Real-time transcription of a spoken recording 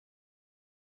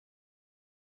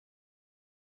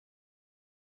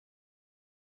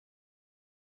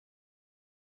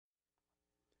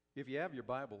If you have your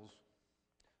Bibles,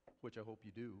 which I hope you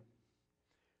do,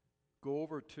 go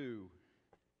over to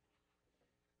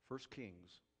 1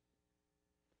 Kings.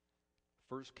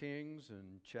 1 Kings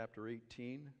in chapter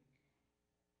 18.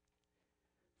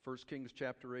 1 Kings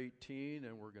chapter 18,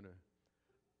 and we're going to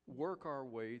work our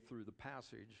way through the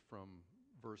passage from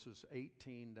verses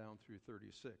 18 down through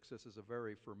 36. This is a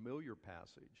very familiar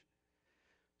passage.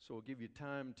 So I'll give you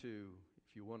time to,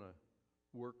 if you want to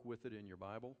work with it in your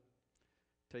Bible,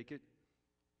 take it,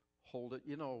 hold it.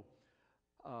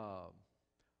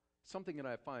 Something that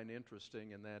I find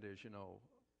interesting, and that is,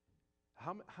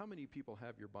 how many people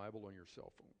have your Bible on your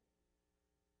cell phone?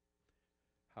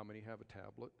 How many have a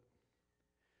tablet?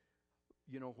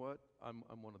 You know what?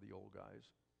 I'm one of the old guys.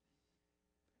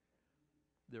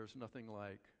 There's nothing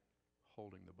like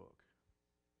holding the book.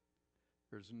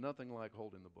 There's nothing like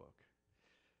holding the book.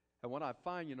 And what I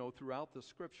find, throughout the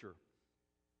Scripture,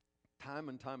 time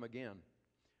and time again,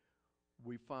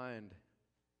 we find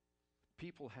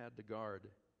people had to guard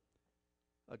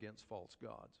against false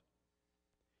gods.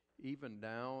 Even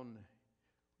down,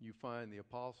 you find the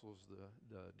apostles,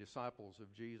 the disciples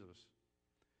of Jesus.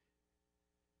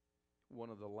 One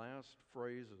of the last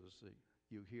phrases that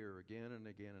you hear again and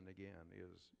again and again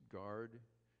is, guard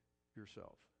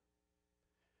yourself.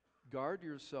 Guard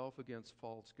yourself against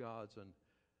false gods. And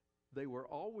they were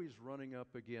always running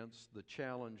up against the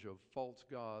challenge of false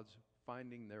gods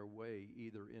finding their way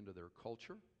either into their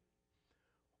culture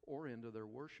or into their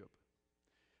worship.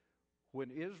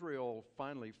 When Israel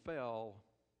finally fell,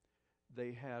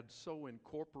 they had so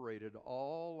incorporated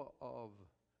all of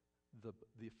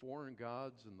the foreign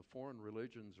gods and the foreign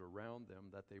religions around them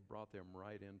that they brought them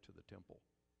right into the temple.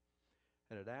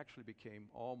 And it actually became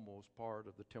almost part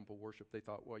of the temple worship. They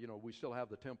thought, well, we still have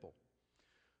the temple,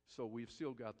 so we've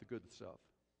still got the good stuff.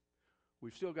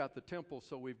 We've still got the temple,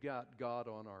 so we've got God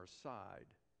on our side.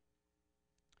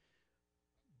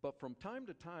 But from time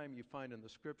to time, you find in the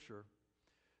Scripture,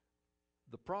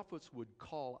 the prophets would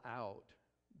call out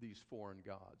these foreign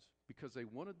gods because they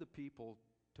wanted the people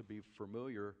to be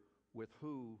familiar with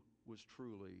who was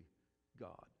truly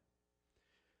God.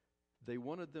 They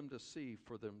wanted them to see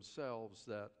for themselves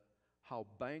that how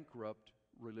bankrupt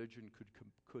religion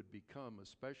could become,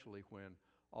 especially when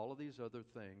all of these other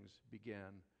things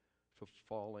began to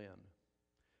fall in.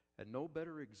 And no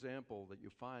better example that you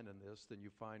find in this than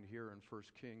you find here in 1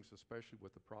 Kings, especially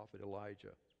with the prophet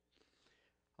Elijah.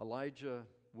 Elijah,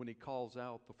 when he calls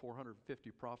out the 450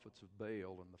 prophets of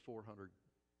Baal and the 400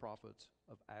 prophets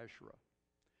of Asherah,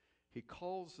 he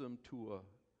calls them to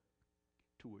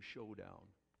a showdown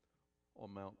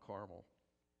on Mount Carmel.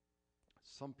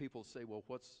 Some people say, well,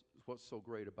 what's so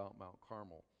great about Mount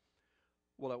Carmel?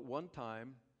 Well, at one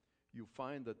time, you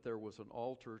find that there was an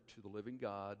altar to the living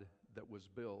God that was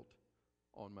built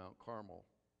on Mount Carmel.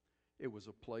 It was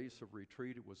a place of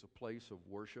retreat. It was a place of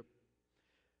worship.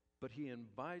 But he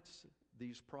invites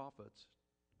these prophets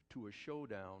to a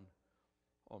showdown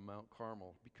on Mount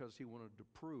Carmel because he wanted to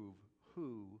prove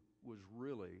who was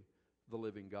really the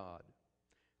living God.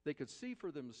 They could see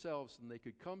for themselves and they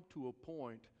could come to a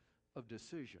point of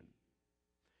decision.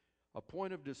 A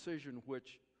point of decision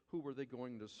who were they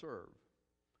going to serve?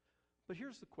 But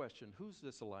here's the question, who's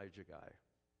this Elijah guy?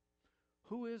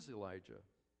 Who is Elijah?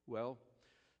 Well,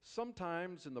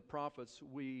 sometimes in the prophets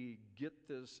we get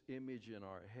this image in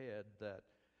our head that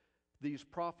these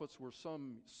prophets were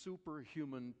some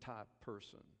superhuman type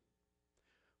person.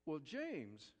 Well,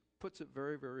 James puts it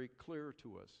very, very clear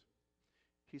to us.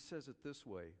 He says it this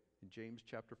way in James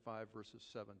chapter 5, verses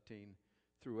 17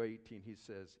 through 18. He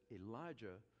says,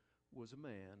 Elijah was a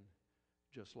man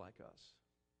just like us.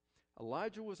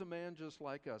 Elijah was a man just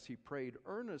like us. He prayed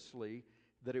earnestly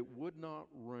that it would not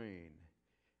rain.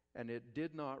 And it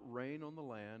did not rain on the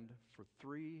land for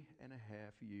 3.5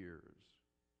 years.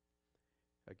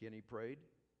 Again he prayed,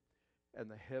 and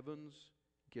the heavens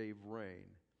gave rain,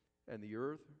 and the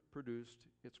earth produced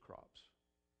its crops.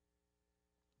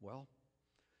 Well,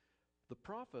 the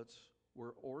prophets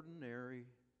were ordinary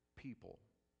people.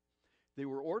 They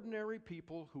were ordinary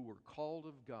people who were called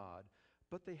of God,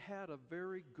 but they had a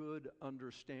very good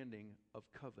understanding of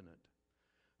covenant.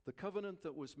 The covenant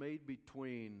that was made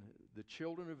between the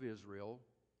children of Israel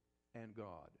and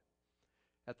God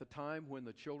at the time when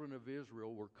the children of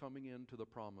Israel were coming into the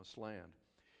promised land.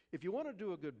 If you want to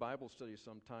do a good Bible study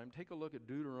sometime, take a look at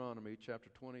Deuteronomy chapter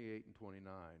 28 and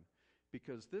 29,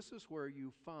 because this is where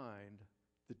you find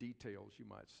the details, you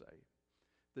might say.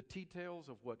 The details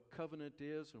of what covenant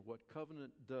is and what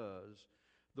covenant does,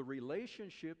 the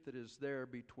relationship that is there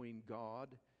between God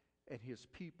and His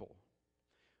people.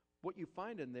 What you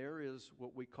find in there is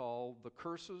what we call the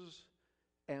curses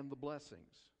and the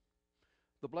blessings.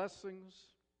 The blessings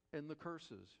and the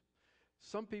curses.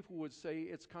 Some people would say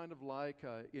it's kind of like,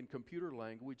 in computer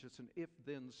language, it's an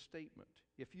if-then statement.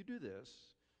 If you do this,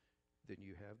 then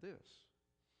you have this.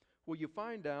 Well, you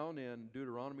find down in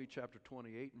Deuteronomy chapter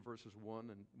 28 and verses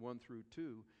 1 through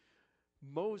 2,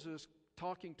 Moses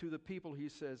talking to the people, he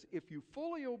says, if you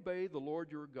fully obey the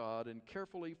Lord your God and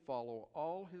carefully follow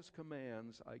all his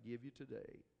commands I give you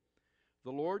today,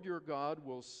 the Lord your God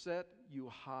will set you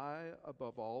high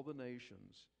above all the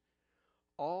nations.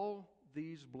 All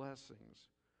these blessings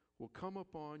will come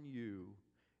upon you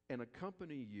and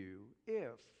accompany you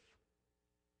if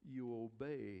you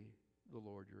obey the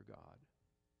Lord your God.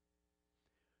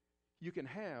 You can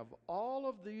have all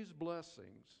of these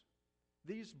blessings.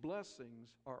 These blessings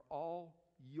are all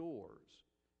yours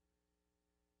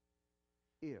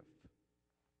if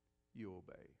you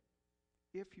obey.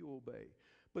 If you obey.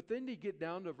 But then you get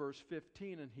down to verse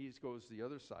 15 and he goes the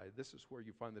other side. This is where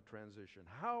you find the transition.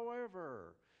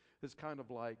 However, it's kind of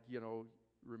like,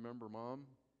 remember Mom?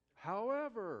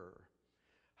 However,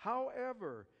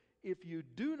 if you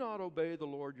do not obey the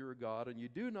Lord your God and you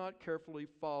do not carefully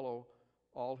follow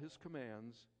all his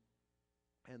commands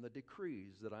and the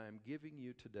decrees that I am giving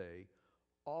you today,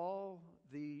 all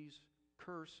these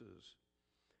curses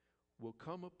will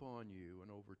come upon you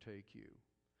and overtake you.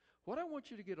 What I want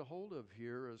you to get a hold of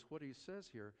here is what he says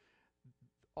here.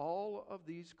 All of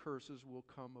these curses will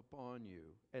come upon you.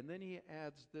 And then he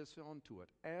adds this onto it,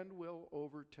 and will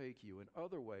overtake you. In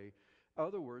other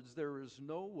words, there is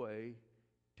no way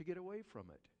to get away from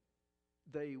it.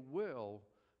 They will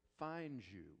find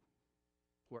you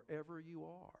wherever you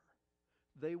are.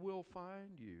 They will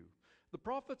find you. The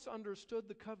prophets understood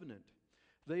the covenant.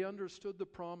 They understood the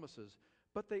promises.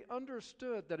 But they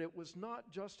understood that it was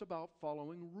not just about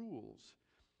following rules.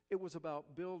 It was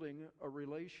about building a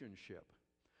relationship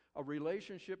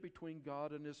between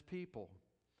God and his people.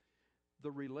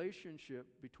 The relationship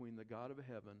between the God of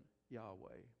heaven,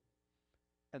 Yahweh,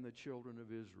 and the children of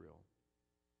Israel.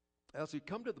 As we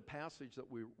come to the passage that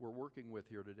we're working with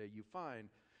here today, you find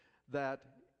that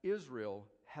Israel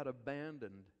had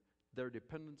abandoned their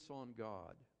dependence on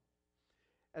God.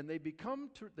 And they've come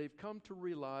to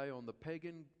rely on the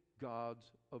pagan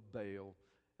gods of Baal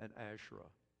and Asherah.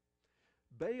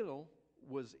 Baal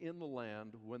was in the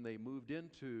land when they moved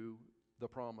into the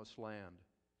promised land.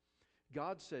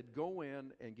 God said, go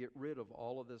in and get rid of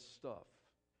all of this stuff.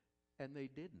 And they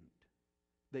didn't.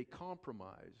 They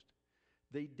compromised.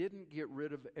 They didn't get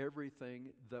rid of everything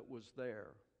that was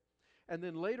there. And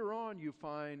then later on you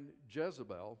find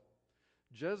Jezebel.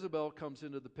 Jezebel comes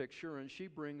into the picture and she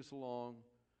brings along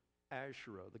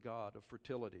Asherah, the god of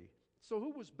fertility. So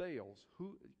who was Baal's?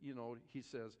 He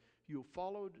says, you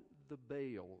followed the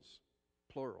Baals,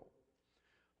 plural.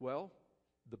 Well,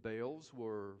 the Baals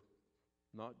were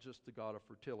not just the god of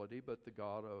fertility, but the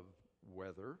god of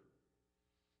weather,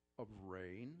 of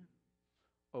rain,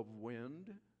 of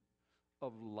wind,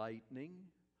 of lightning,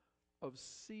 of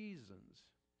seasons.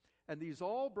 And these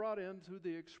all brought into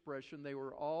the expression they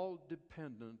were all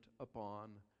dependent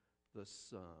upon the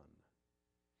sun.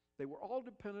 They were all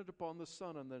dependent upon the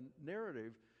sun, and the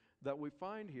narrative that we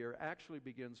find here actually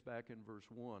begins back in verse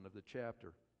 1 of the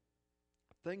chapter.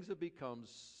 Things have become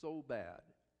so bad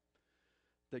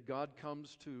that God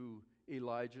comes to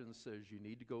Elijah and says, you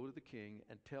need to go to the king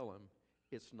and tell him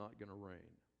it's not going to rain.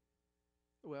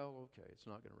 Well, okay, it's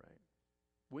not going to rain.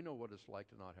 We know what it's like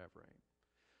to not have rain.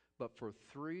 But for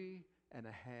 3.5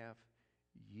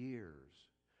 years,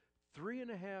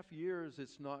 3.5 years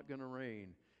it's not going to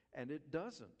rain. And it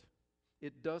doesn't.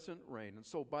 It doesn't rain. And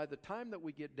so by the time that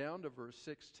we get down to verse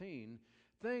 16,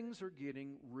 things are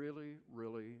getting really,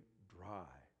 really dry.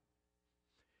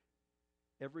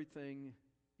 Everything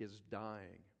is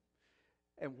dying.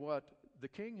 And what the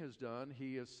king has done,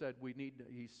 he has said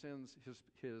he sends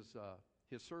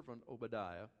his servant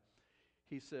Obadiah.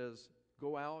 He says,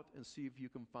 go out and see if you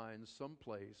can find some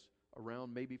place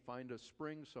around, maybe find a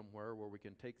spring somewhere where we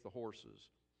can take the horses.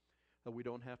 That we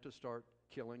don't have to start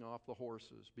killing off the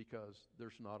horses because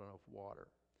there's not enough water.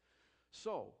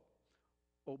 So,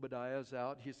 Obadiah's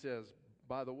out. He says,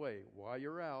 by the way, while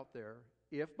you're out there,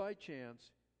 if by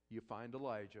chance you find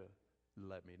Elijah,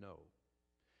 let me know.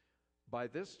 By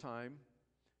this time,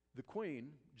 the queen,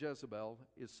 Jezebel,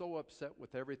 is so upset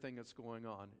with everything that's going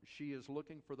on. She is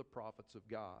looking for the prophets of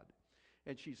God.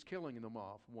 And she's killing them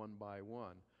off one by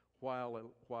one,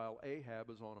 while Ahab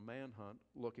is on a manhunt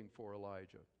looking for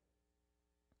Elijah.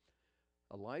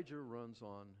 Elijah runs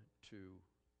on to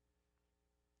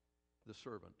the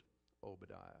servant,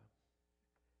 Obadiah.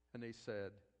 And they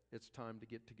said, it's time to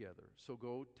get together. So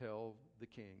go tell the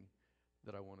king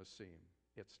that I want to see him.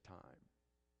 It's time.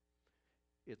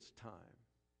 it's time.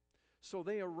 So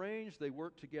they arrange, they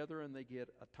work together, and they get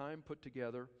a time put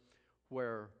together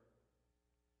where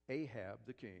Ahab,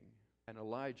 the king, and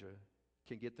Elijah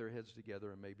can get their heads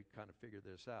together and maybe kind of figure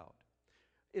this out.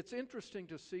 It's interesting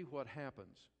to see what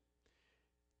happens.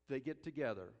 They get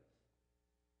together,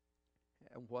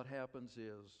 and what happens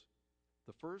is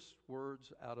the first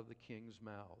words out of the king's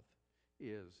mouth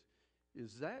is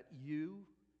that you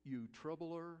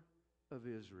troubler of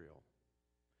Israel?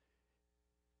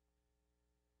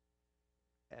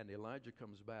 And Elijah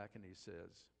comes back and he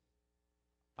says,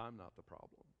 I'm not the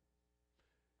problem.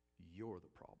 You're the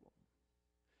problem.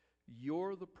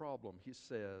 You're the problem. He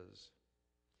says,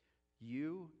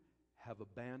 you have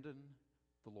abandoned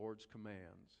the Lord's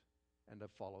commands and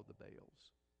have followed the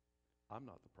Baals. I'm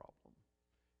not the problem.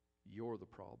 You're the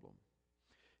problem.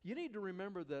 You need to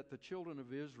remember that the children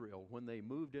of Israel, when they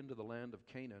moved into the land of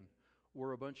Canaan,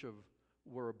 were a bunch of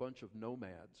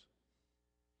nomads.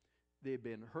 They had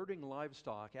been herding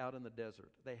livestock out in the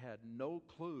desert. They had no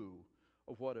clue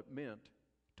of what it meant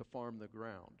to farm the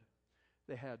ground.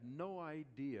 They had no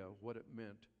idea what it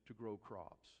meant to grow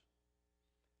crops.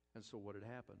 And so what had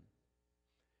happened?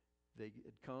 They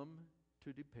had come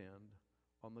to depend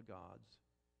on the gods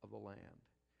of the land.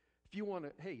 If you want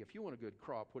a good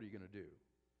crop, what are you going to do?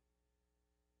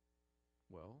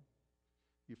 Well,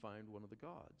 you find one of the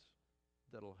gods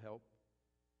that'll help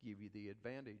give you the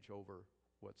advantage over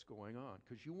what's going on,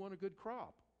 because you want a good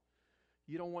crop.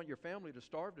 You don't want your family to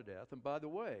starve to death. And by the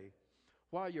way,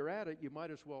 while you're at it, you might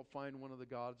as well find one of the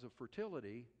gods of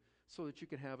fertility so that you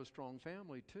can have a strong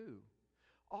family too.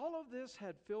 All of this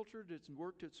had filtered and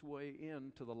worked its way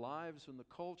into the lives and the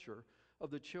culture of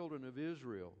the children of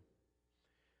Israel.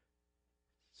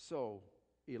 So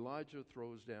Elijah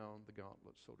throws down the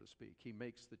gauntlet, so to speak. He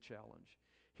makes the challenge.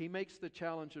 He makes the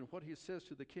challenge, and what he says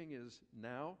to the king is,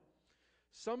 now,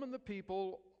 summon the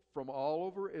people from all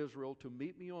over Israel to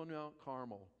meet me on Mount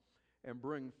Carmel and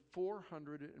bring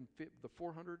the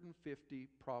 450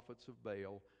 prophets of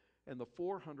Baal and the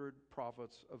 400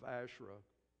 prophets of Asherah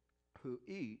who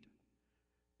eat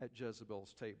at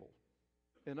Jezebel's table.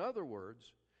 In other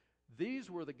words, these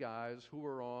were the guys who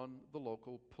were on the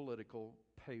local political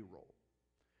payroll.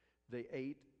 They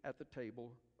ate at the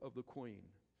table of the queen.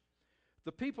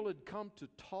 The people had come to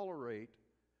tolerate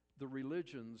the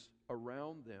religions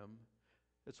around them.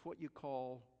 It's what you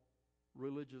call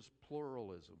religious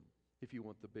pluralism, if you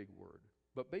want the big word.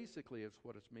 But basically, it's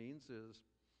what it means is,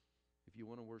 if you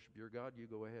want to worship your God, you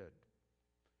go ahead.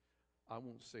 I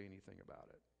won't say anything about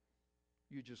it.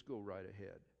 You just go right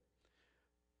ahead.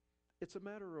 It's a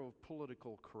matter of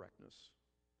political correctness.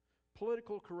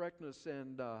 Political correctness,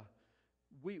 and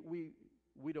we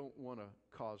don't want to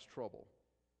cause trouble.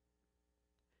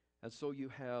 And so you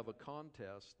have a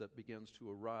contest that begins to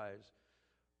arise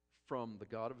from the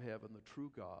God of heaven, the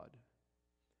true God,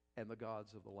 and the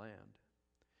gods of the land.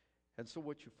 And so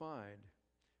what you find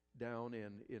down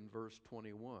in verse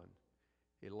 21,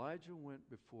 Elijah went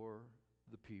before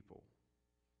the people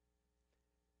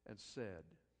and said,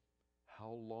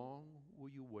 how long will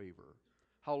you waver?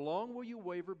 How long will you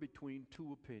waver between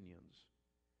two opinions?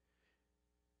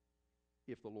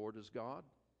 If the Lord is God,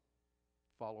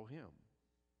 follow him.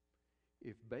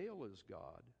 If Baal is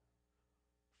God,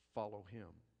 follow him.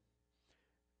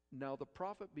 Now the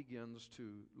prophet begins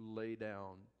to lay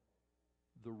down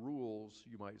the rules,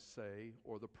 you might say,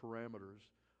 or the parameters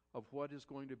of what is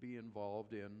going to be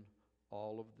involved in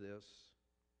all of this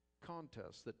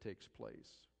contest that takes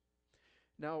place.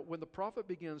 Now, when the prophet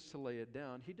begins to lay it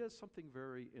down, he does something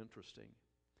very interesting.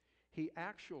 He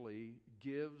actually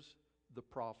gives the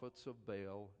prophets of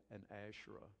Baal and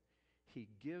Asherah, he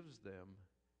gives them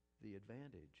the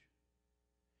advantage.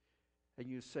 And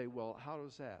you say, well, how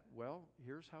does that? Well,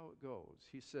 here's how it goes.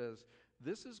 He says,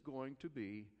 this is going to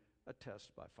be a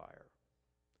test by fire.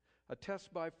 A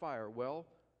test by fire. Well,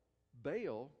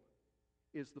 Baal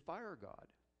is the fire god.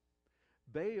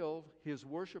 Baal, his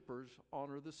worshipers,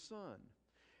 honor the sun.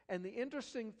 And the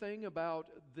interesting thing about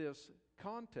this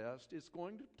contest is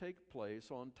going to take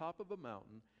place on top of a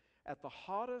mountain at the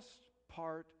hottest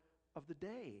part of the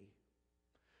day,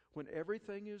 when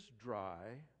everything is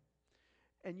dry.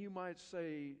 And you might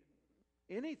say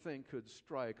anything could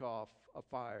strike off a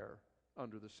fire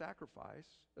under the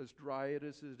sacrifice. As dry as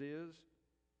it is,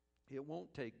 it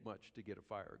won't take much to get a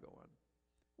fire going.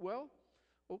 Well,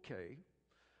 okay.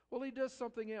 Well, he does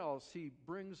something else. He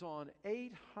brings on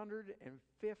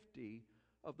 850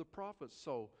 of the prophets.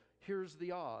 So here's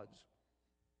the odds.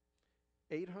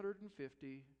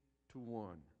 850 to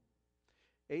 1.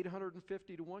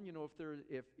 850 to 1, you know,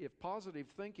 if positive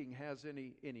thinking has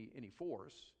any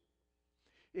force,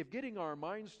 If getting our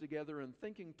minds together and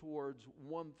thinking towards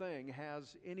one thing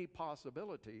has any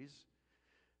possibilities,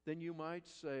 then you might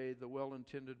say the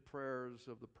well-intended prayers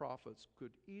of the prophets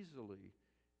could easily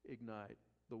ignite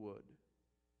the wood.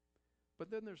 But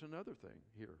then there's another thing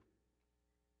here.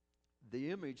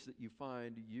 The image that you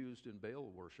find used in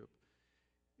Baal worship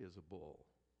is a bull.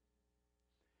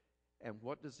 And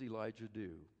what does Elijah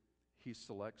do? He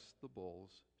selects the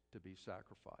bulls to be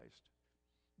sacrificed.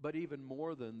 But even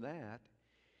more than that,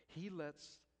 he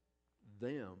lets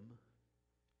them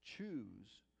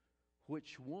choose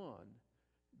which one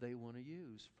they want to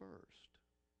use first.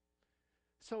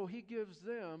 So he gives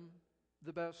them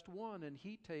the best one, and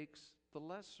he takes the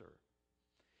lesser.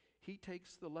 He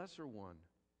takes the lesser one.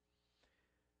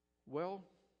 Well,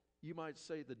 you might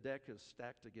say the deck is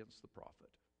stacked against the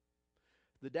prophet.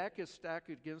 The deck is stacked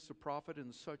against the prophet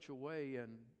in such a way,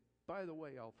 and by the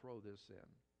way, I'll throw this in.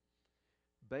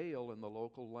 Baal in the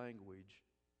local language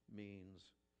means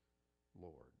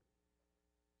Lord.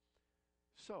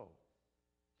 So,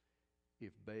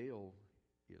 if Baal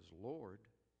is Lord,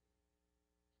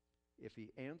 if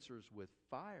he answers with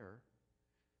fire,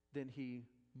 then he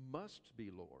must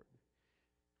be Lord.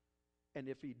 And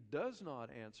if he does not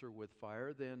answer with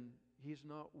fire, then he's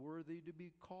not worthy to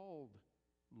be called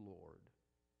Lord.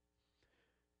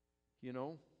 You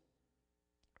know,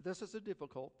 this is a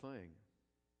difficult thing.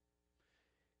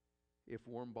 If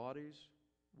Warm Bodies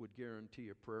would guarantee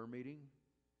a prayer meeting,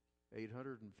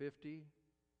 850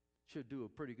 should do a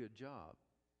pretty good job.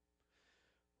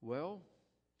 Well,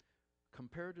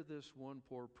 compared to this one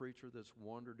poor preacher that's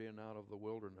wandered in out of the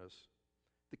wilderness,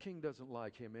 the king doesn't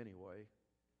like him anyway.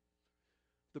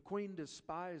 The queen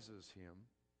despises him.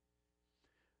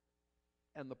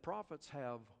 And the prophets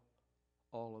have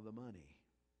all of the money.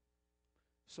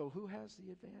 So who has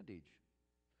the advantage?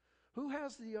 Who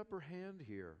has the upper hand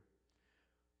here?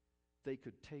 They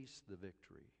could taste the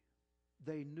victory.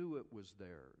 They knew it was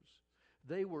theirs.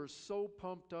 They were so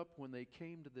pumped up when they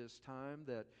came to this time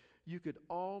that you could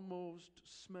almost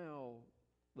smell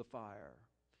the fire.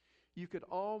 You could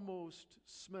almost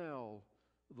smell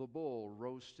the bull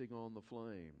roasting on the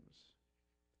flames.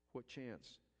 What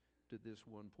chance did this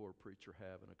one poor preacher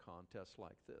have in a contest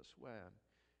like this? Man,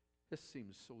 this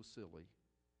seems so silly.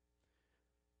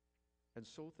 And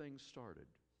so things started.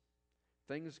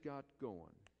 Things got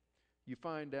going. You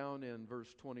find down in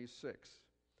verse 26,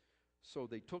 so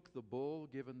they took the bull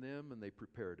given them and they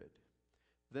prepared it.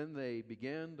 Then they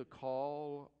began to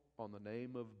call on the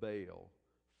name of Baal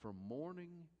from morning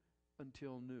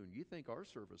until noon. You think our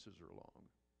services are long?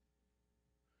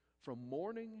 From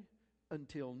morning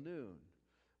until noon.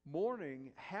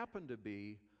 Morning happened to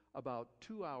be about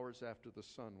 2 hours after the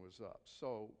sun was up.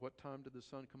 So what time did the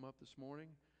sun come up this morning?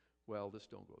 Well, let's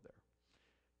don't go there.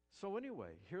 So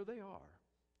anyway, here they are.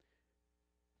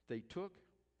 They took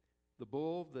the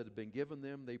bull that had been given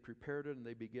them, they prepared it, and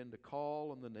they began to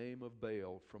call on the name of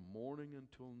Baal from morning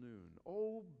until noon.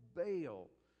 Oh Baal,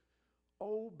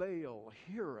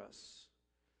 hear us.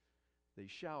 They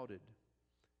shouted,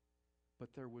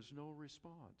 but there was no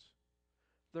response.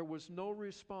 There was no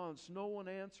response. No one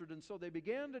answered, and so they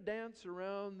began to dance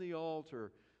around the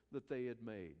altar that they had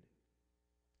made.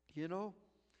 You know,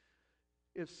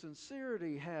 if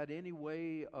sincerity had any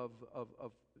way of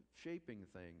shaping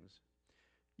things,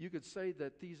 you could say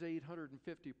that these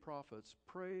 850 prophets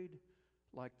prayed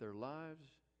like their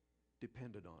lives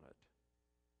depended on it.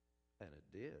 And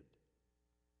it did.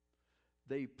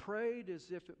 They prayed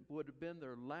as if it would have been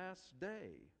their last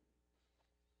day.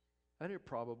 And it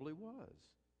probably was,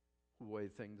 the way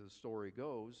the story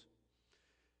goes.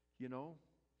 You know,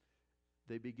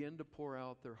 they began to pour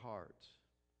out their hearts.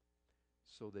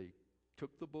 So they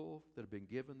took the bull that had been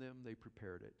given them, they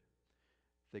prepared it.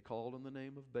 They called on the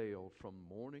name of Baal from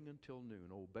morning until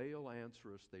noon. Oh, Baal,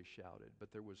 answer us, they shouted.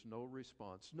 But there was no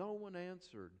response. No one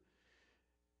answered.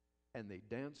 And they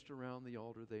danced around the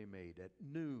altar they made at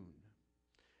noon.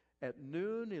 At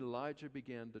noon, Elijah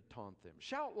began to taunt them.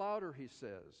 Shout louder, he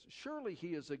says. Surely he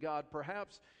is a god.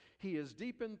 Perhaps he is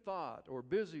deep in thought or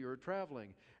busy or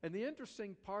traveling. And the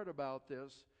interesting part about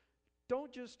this,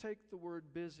 don't just take the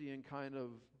word busy and kind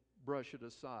of brush it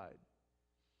aside.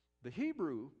 The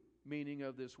Hebrew meaning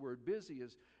of this word busy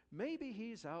is maybe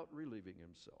he's out relieving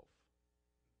himself.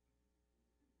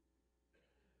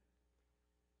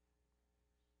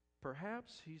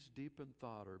 Perhaps he's deep in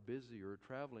thought or busy or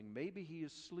traveling. Maybe he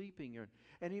is sleeping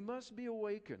and he must be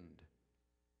awakened.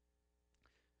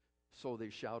 So they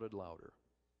shouted louder.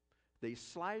 They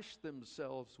slashed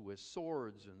themselves with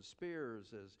swords and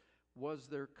spears as was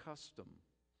their custom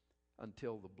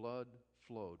until the blood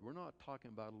flowed. We're not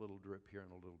talking about a little drip here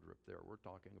and a little drip there. We're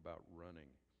talking about running.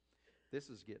 This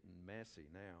is getting messy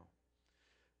now.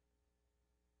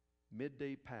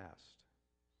 Midday passed.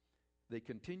 They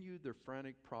continued their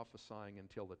frantic prophesying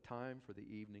until the time for the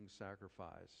evening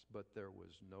sacrifice, but there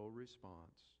was no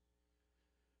response.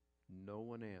 No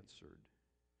one answered.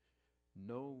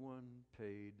 No one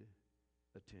paid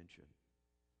attention.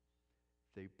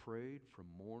 They prayed from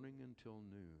morning until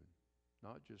noon,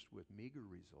 not just with meager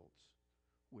results,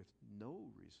 with no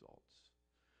results.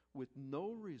 With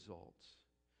no results.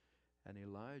 And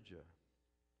Elijah,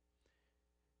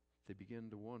 they begin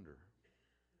to wonder,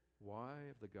 why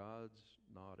have the gods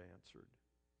not answered?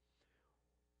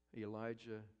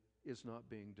 Elijah is not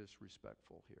being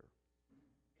disrespectful here,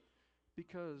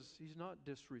 because he's not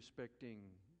disrespecting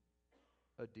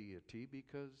a deity,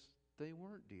 because they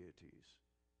weren't deities.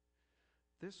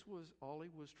 This was all he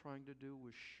was trying to do,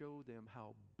 was show them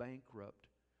how bankrupt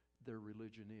their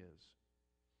religion is,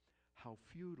 how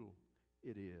futile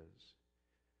it is.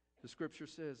 The scripture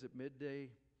says at midday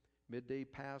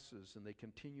passes, and they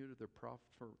continue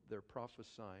their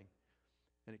prophesying,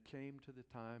 and it came to the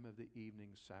time of the evening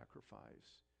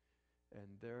sacrifice, and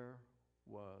there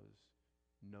was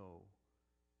no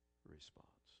response.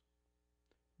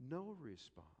 No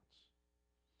response.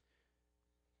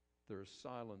 There is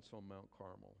silence on Mount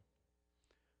Carmel.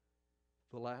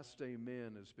 The last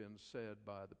amen has been said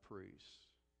by the priests.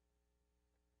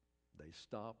 They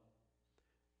stop.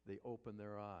 They open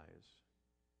their eyes.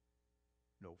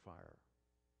 No fire.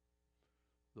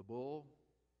 The bull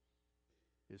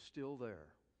is still there.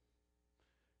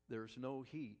 There's no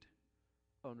heat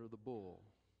under the bull.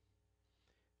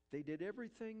 They did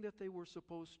everything that they were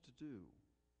supposed to do.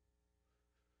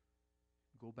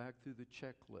 Go back through the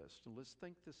checklist and let's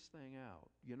think this thing out.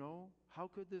 You know, how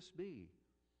could this be?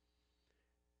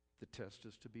 The test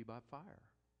is to be by fire.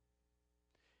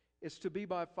 It's to be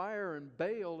by fire, and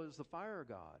Baal is the fire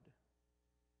god.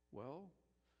 Well,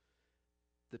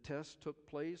 the test took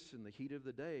place in the heat of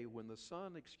the day when the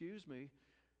sun,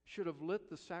 should have lit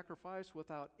the sacrifice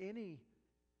without any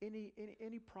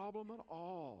problem at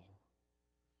all.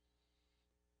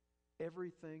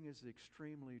 Everything is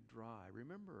extremely dry.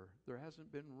 Remember, there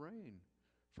hasn't been rain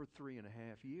for 3.5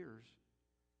 years.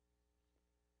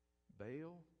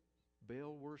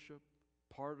 Baal worship,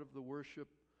 part of the worship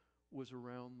was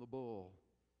around the bull.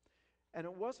 And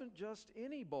it wasn't just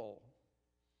any bull.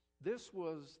 This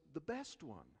was the best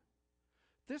one.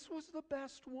 This was the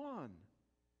best one.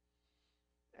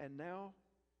 And now,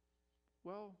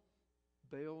 well,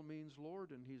 Baal means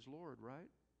Lord, and he's Lord, right?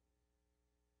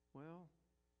 Well,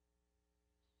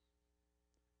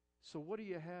 so what do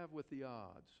you have with the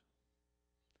odds?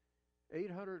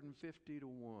 850 to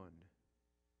 1.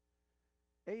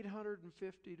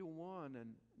 850 to 1.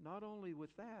 And not only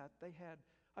with that, they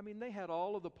had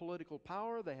all of the political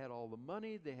power, they had all the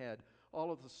money, they had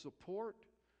all of the support.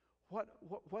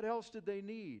 What else did they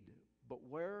need? But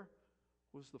where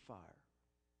was the fire?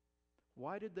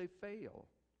 Why did they fail?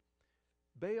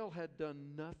 Baal had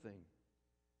done nothing.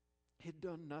 He'd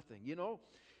done nothing. You know,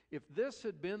 if this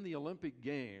had been the Olympic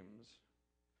Games,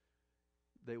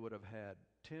 they would have had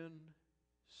 10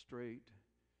 straight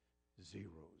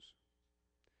zeros.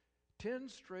 10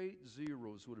 straight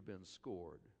zeros would have been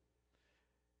scored.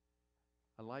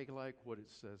 I like what it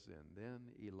says then. Then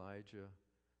Elijah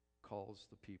calls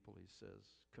the people. He says,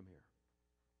 come here.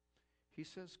 He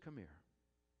says, come here.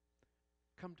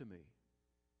 Come to me.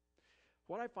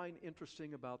 What I find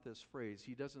interesting about this phrase,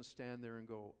 he doesn't stand there and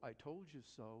go, I told you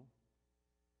so.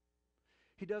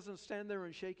 He doesn't stand there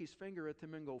and shake his finger at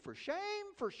them and go, for shame,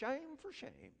 for shame, for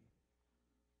shame.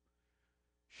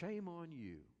 Shame on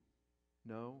you.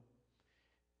 No.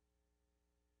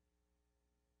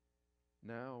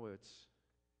 Now it's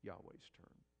Yahweh's turn.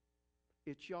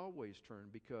 It's Yahweh's turn,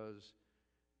 because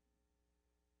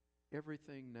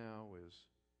everything now is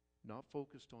not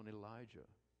focused on Elijah.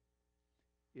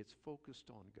 It's focused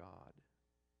on God.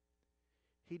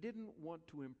 He didn't want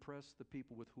to impress the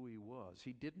people with who he was.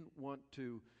 He didn't want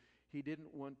to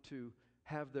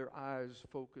have their eyes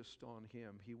focused on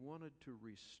him. He wanted to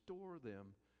restore them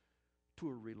to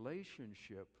a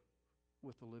relationship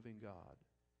with the living God.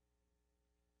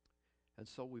 And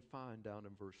so we find down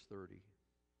in verse 30,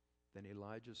 then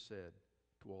Elijah said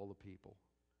to all the people,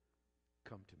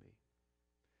 come to me.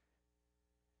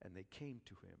 And they came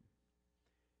to him.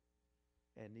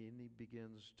 And then he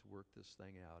begins to work this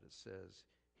thing out. It says,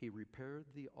 he repaired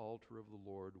the altar of the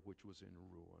Lord, which was in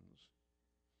ruins.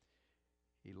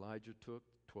 Elijah took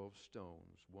 12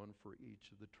 stones, one for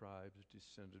each of the tribes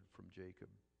descended from Jacob,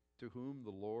 to whom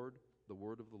the word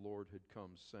of the Lord had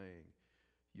come, saying,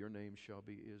 your name shall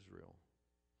be Israel.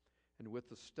 And with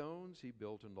the stones he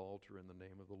built an altar in the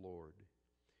name of the Lord.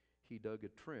 he dug a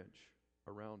trench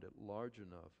around it large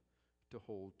enough to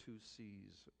hold 2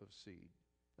 seahs of seed.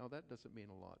 Now that doesn't mean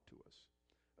a lot to us.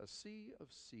 A seah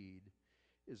of seed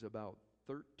is about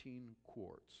 13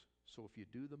 quarts. So if you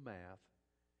do the math,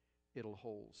 it'll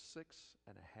hold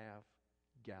 6.5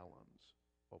 gallons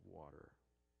of water.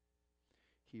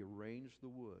 He arranged the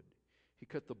wood. He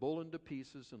cut the bull into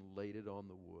pieces and laid it on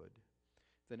the wood.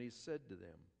 Then he said to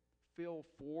them, "Fill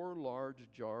 4 large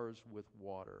jars with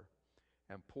water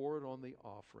and pour it on the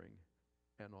offering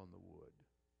and on the wood."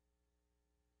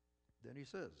 Then he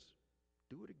says,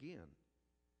 "Do it again."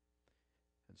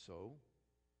 And so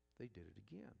they did it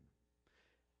again.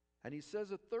 And he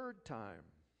says a third time,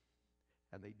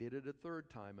 and they did it a third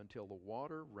time until the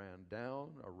water ran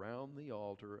down around the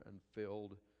altar and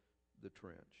filled the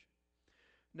trench.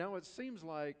 Now it seems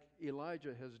like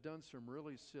Elijah has done some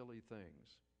really silly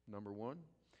things. Number one,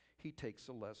 he takes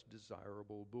a less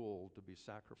desirable bull to be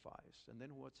sacrificed. And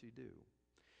then what's he do?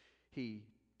 He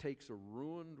takes a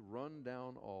ruined,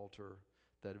 run-down altar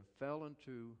that had fell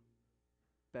into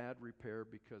bad repair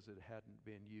because it hadn't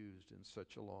been used in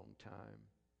such a long time.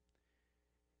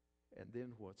 And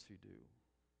then what's he do?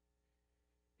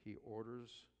 He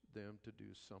orders them to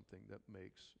do something that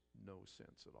makes no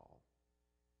sense at all.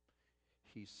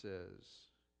 He says,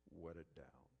 "Wet it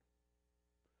down."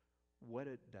 Wet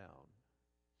it down.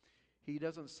 He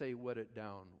doesn't say wet it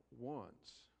down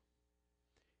once.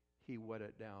 He wet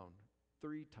it down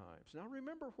 3 times. Now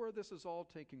remember where this is all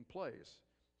taking place.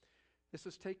 This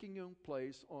is taking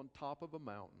place on top of a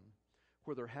mountain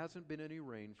where there hasn't been any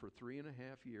rain for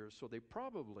 3.5 years. So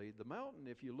the mountain,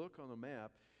 if you look on the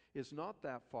map, is not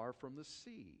that far from the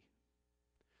sea.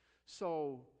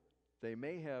 So they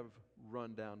may have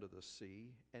run down to the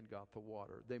sea and got the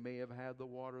water. They may have had the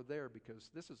water there because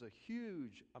this is a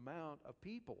huge amount of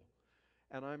people.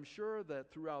 And I'm sure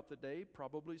that throughout the day,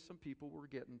 probably some people were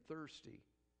getting thirsty.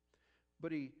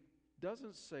 But he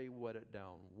doesn't say wet it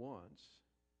down once.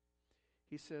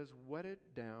 He says wet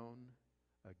it down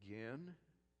again,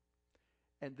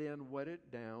 and then wet it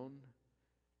down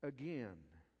again,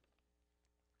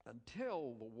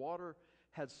 until the water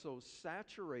had so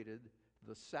saturated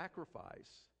the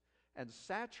sacrifice and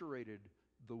saturated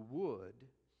the wood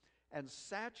and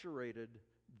saturated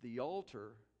the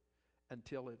altar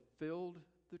until it filled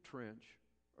the trench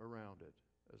around it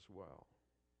as well.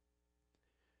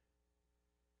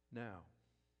 Now,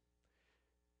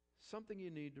 something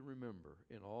you need to remember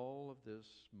in all of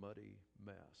this muddy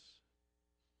mess.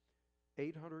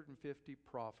 850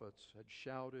 prophets had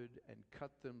shouted and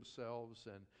cut themselves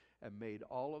and made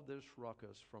all of this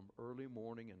ruckus from early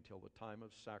morning until the time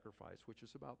of sacrifice, which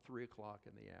is about 3 o'clock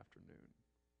in the afternoon.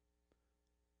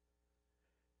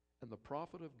 And the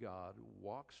prophet of God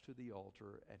walks to the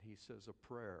altar and he says a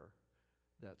prayer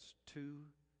that's 2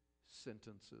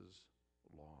 sentences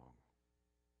long.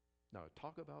 Now,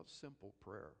 talk about simple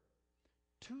prayer.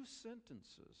 2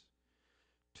 sentences.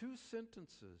 2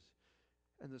 sentences.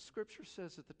 And the scripture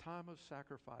says at the time of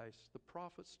sacrifice, the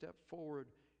prophet stepped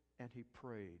forward and he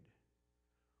prayed,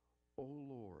 "O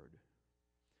Lord,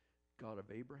 God of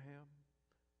Abraham,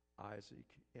 Isaac,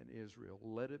 and Israel,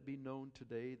 let it be known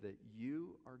today that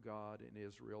you are God in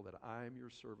Israel, that I am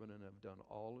your servant and have done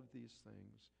all of these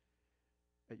things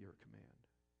at your command.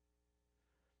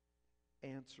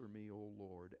 Answer me, O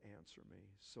Lord, answer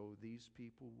me, so these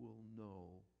people will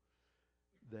know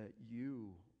that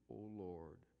you, O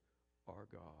Lord, are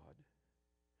God,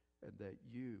 and that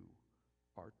you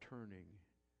are turning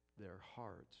their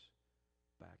hearts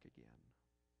back again."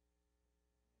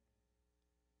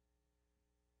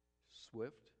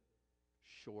 Swift,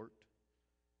 short,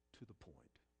 to the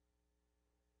point.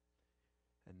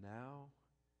 And now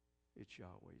it's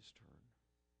Yahweh's turn.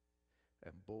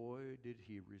 And boy, did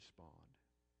he respond.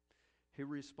 He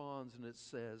responds, and it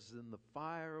says, "Then the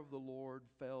fire of the Lord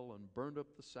fell and burned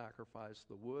up the sacrifice,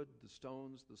 the wood, the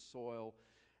stones, the soil,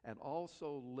 and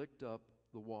also licked up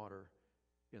the water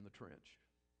in the trench."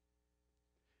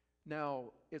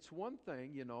 Now, it's one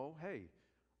thing, hey,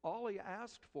 all he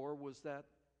asked for was that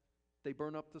they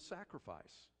burn up the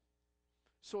sacrifice.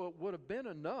 So it would have been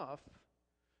enough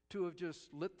to have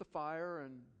just lit the fire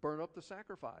and burn up the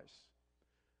sacrifice.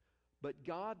 But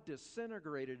God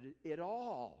disintegrated it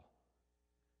all.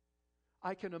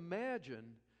 I can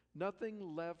imagine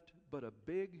nothing left but a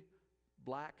big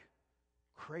black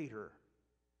crater.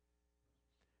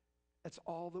 That's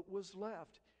all that was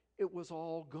left. It was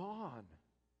all gone.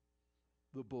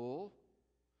 The bull,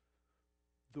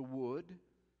 the wood,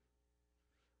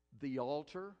 the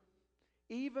altar,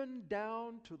 even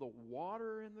down to the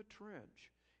water in the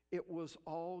trench. It was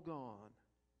all gone.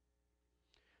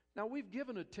 Now, we've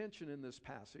given attention in this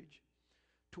passage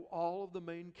to all of the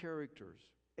main characters,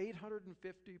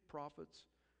 850 prophets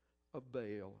of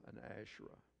Baal and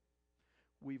Asherah.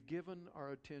 We've given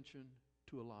our attention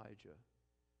to Elijah.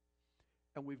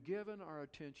 And we've given our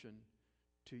attention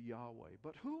to Yahweh.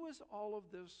 But who is all of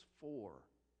this for?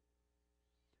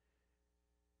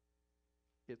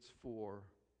 It's for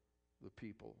the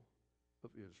people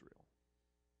of Israel.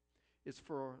 It's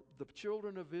for the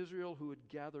children of Israel who had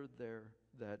gathered there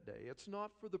that day. It's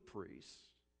not for the priests.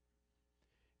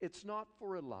 It's not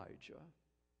for Elijah.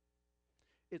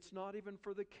 It's not even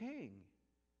for the king.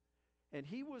 And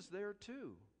he was there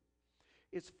too.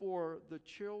 It's for the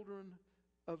children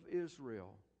of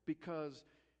Israel because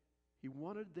he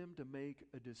wanted them to make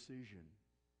a decision.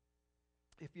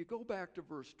 If you go back to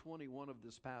verse 21 of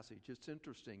this passage, it's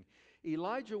interesting.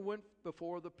 Elijah went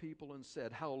before the people and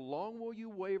said, "How long will you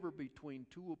waver between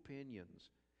two opinions?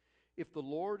 If the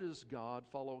Lord is God,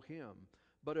 follow him.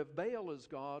 But if Baal is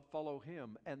God, follow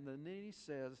him." And then he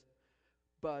says,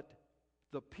 but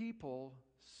the people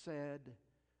said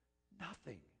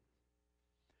nothing.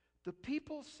 The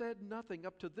people said nothing.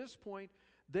 Up to this point,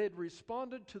 they had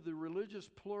responded to the religious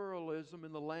pluralism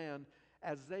in the land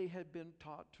as they had been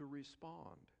taught to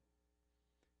respond,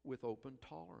 with open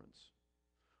tolerance.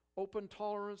 Open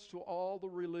tolerance to all the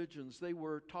religions. They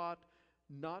were taught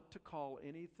not to call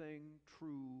anything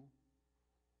true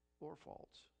or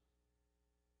false.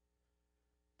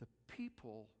 The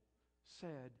people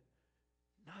said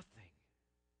nothing.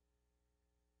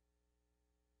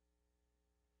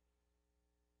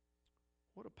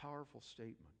 What a powerful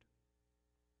statement.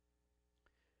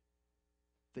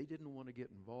 They didn't want to get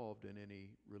involved in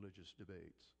any religious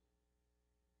debates.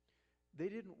 They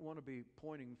didn't want to be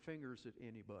pointing fingers at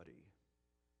anybody.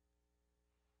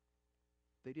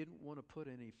 They didn't want to put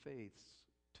any faiths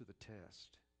to the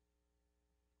test.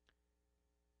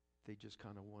 They just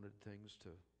kind of wanted things to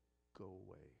go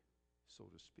away, so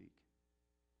to speak.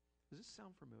 Does this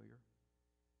sound familiar?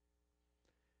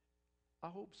 I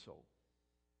hope so.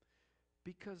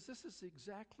 Because this is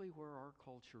exactly where our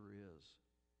culture is.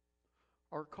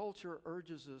 Our culture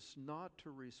urges us not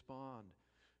to respond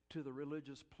to the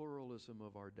religious pluralism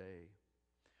of our day.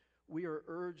 We are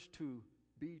urged to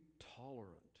be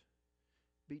tolerant.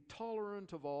 Be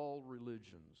tolerant of all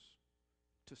religions.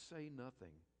 To say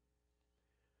nothing.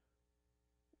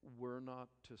 We're not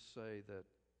to say that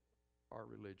our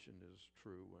religion is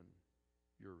true and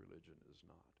your religion is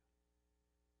not.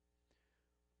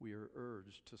 We are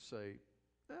urged to say,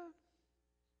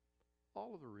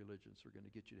 all of the religions are going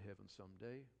to get you to heaven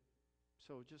someday,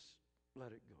 so just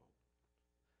let it go.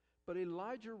 But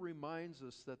Elijah reminds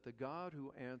us that the God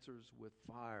who answers with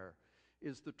fire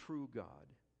is the true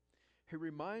God. He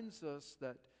reminds us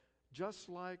that just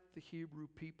like the Hebrew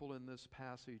people in this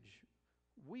passage,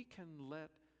 we can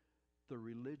let the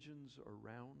religions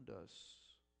around us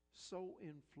so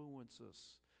influence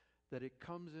us that it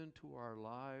comes into our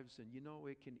lives, and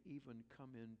it can even come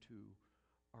into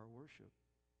our worship.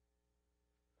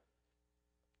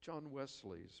 John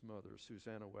Wesley's mother,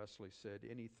 Susanna Wesley, said,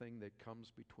 "Anything that comes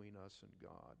between us and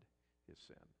God is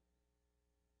sin."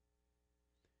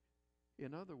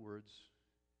 In other words,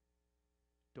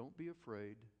 don't be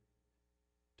afraid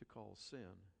to call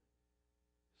sin,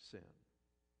 sin.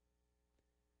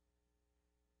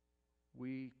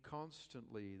 We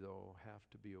constantly, though, have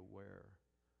to be aware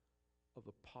of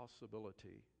the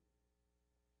possibility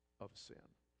of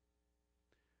sin.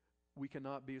 We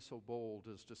cannot be so bold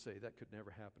as to say, that could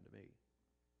never happen to me.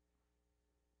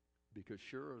 Because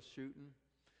sure as shooting,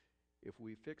 if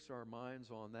we fix our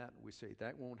minds on that and we say,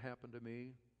 that won't happen to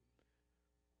me,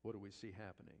 what do we see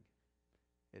happening?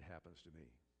 It happens to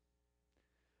me.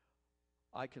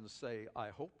 I can say, I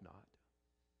hope not.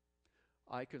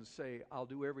 I can say, I'll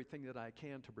do everything that I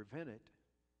can to prevent it.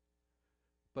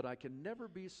 But I can never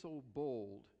be so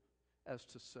bold as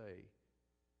to say,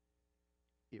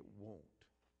 it won't.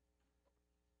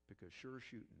 Because sure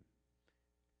shooting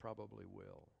probably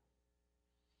will.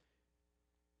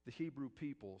 The Hebrew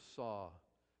people saw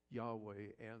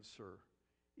Yahweh answer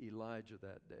Elijah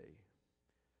that day.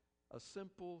 A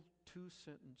simple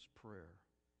two-sentence prayer.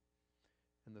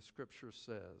 And the scripture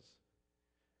says,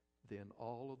 then when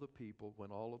all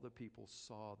of the people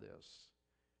saw this,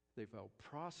 they fell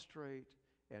prostrate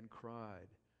and cried,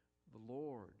 "The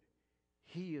Lord,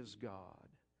 He is God.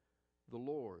 The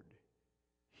Lord,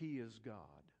 He is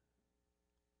God."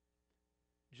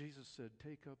 Jesus said,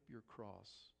 take up your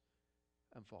cross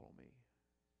and follow me.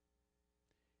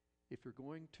 If you're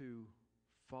going to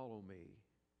follow me,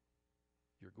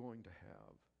 you're going to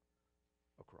have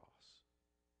a cross.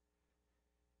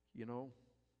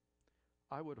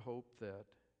 I would hope that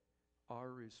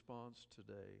our response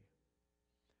today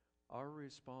Our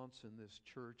response in this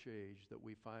church age that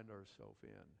we find ourselves in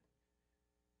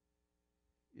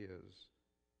is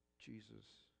Jesus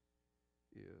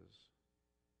is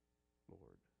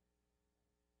Lord.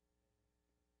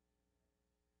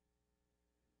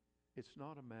 It's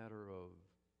not a matter of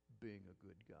being a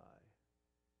good guy.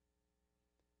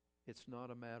 It's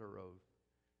not a matter of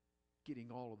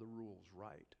getting all of the rules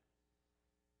right.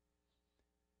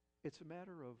 It's a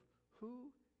matter of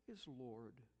who is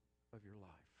Lord of your life.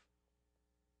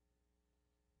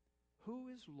 Who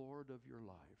is Lord of your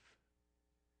life?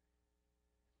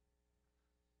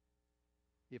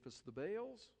 If it's the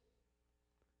Baals,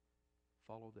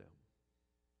 follow them.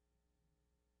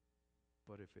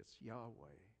 But if it's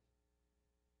Yahweh,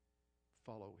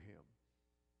 follow him.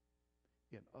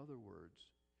 In other words,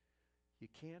 you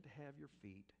can't have your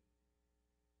feet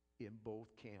in both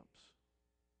camps.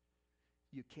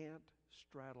 You can't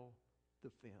straddle the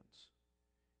fence.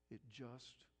 It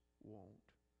just won't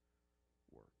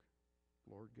work.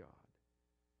 Lord God,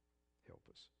 help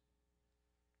us.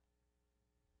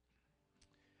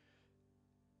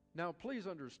 Now, please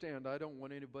understand, I don't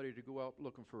want anybody to go out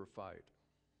looking for a fight.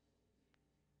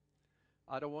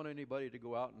 I don't want anybody to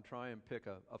go out and try and pick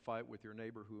a fight with your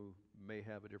neighbor who may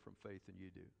have a different faith than you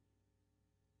do.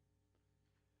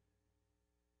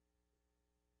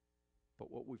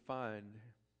 But what we find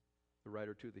the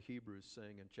writer to the Hebrews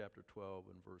saying in chapter 12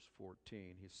 and verse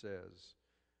 14, he says,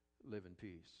 live in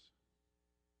peace.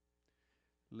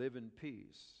 Live in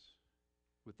peace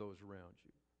with those around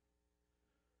you,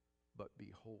 but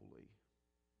be holy.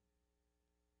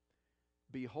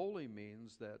 Be holy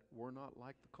means that we're not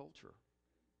like the culture.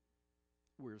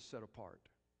 We're set apart.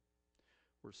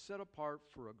 We're set apart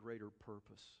for a greater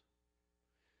purpose.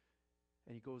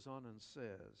 And he goes on and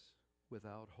says,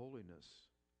 without holiness,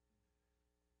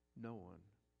 no one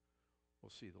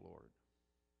will see the Lord.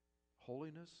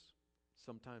 Holiness,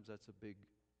 sometimes that's a big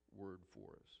word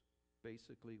for us.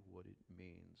 Basically, what it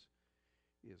means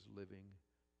is living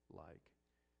like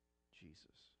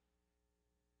Jesus.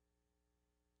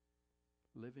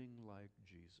 Living like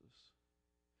Jesus.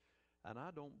 And I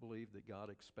don't believe that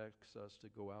God expects us to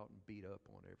go out and beat up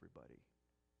on everybody.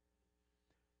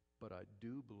 But I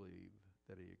do believe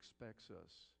that he expects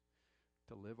us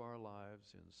to live our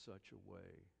lives in such a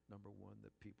way, number one,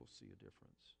 that people see a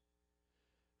difference.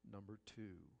 Number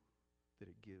two, that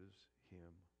it gives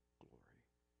him glory.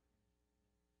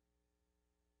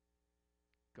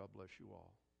 God bless you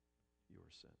all. You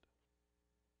are sent.